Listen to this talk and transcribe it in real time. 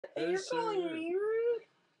That And you're is so calling rude. me rude?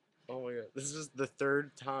 Oh my god, this is the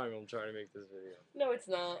third time I'm trying to make this video. No, it's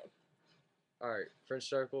not. Alright, French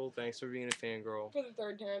Jekyll, thanks for being a fangirl. For the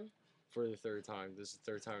third time. For the third time. This is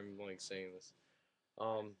the third time I'm like saying this.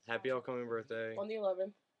 Happy upcoming birthday. On the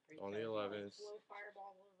 11th. On the 11th.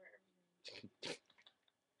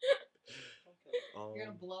 You're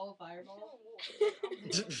gonna blow a fireball?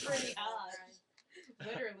 Pretty hot.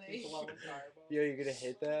 Literally. Yo, you're gonna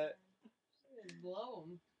hit that? Blow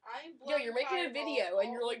them. Yo, you're making a video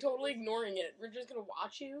and you're like totally ignoring it. We're just gonna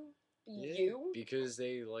watch you? Yeah, You? because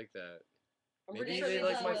they like that. I'm Maybe pretty sure they they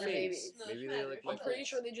like just my like your face. babies. Maybe they like my I'm pretty face.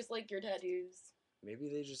 sure they just like your tattoos. Maybe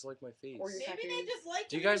they just like my face. Or your Maybe tattoos. they just like.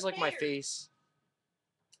 Do you guys like my face?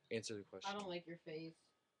 Answer the question. I don't like your face.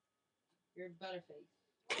 You're a better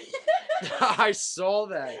face. I saw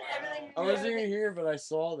that. Everything- I wasn't even here, but I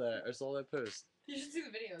saw that. I saw that post. You should see the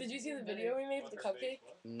video. Did you see the video we made with the cupcake?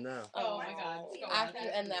 No. Oh my god. After you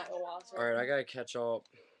end that, we'll watch it. Alright, I gotta catch up.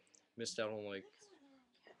 Missed out on like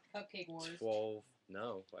Cupcake Wars. 12.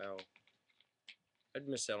 No, wow. I'd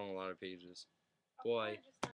missed out on a lot of pages. Boy.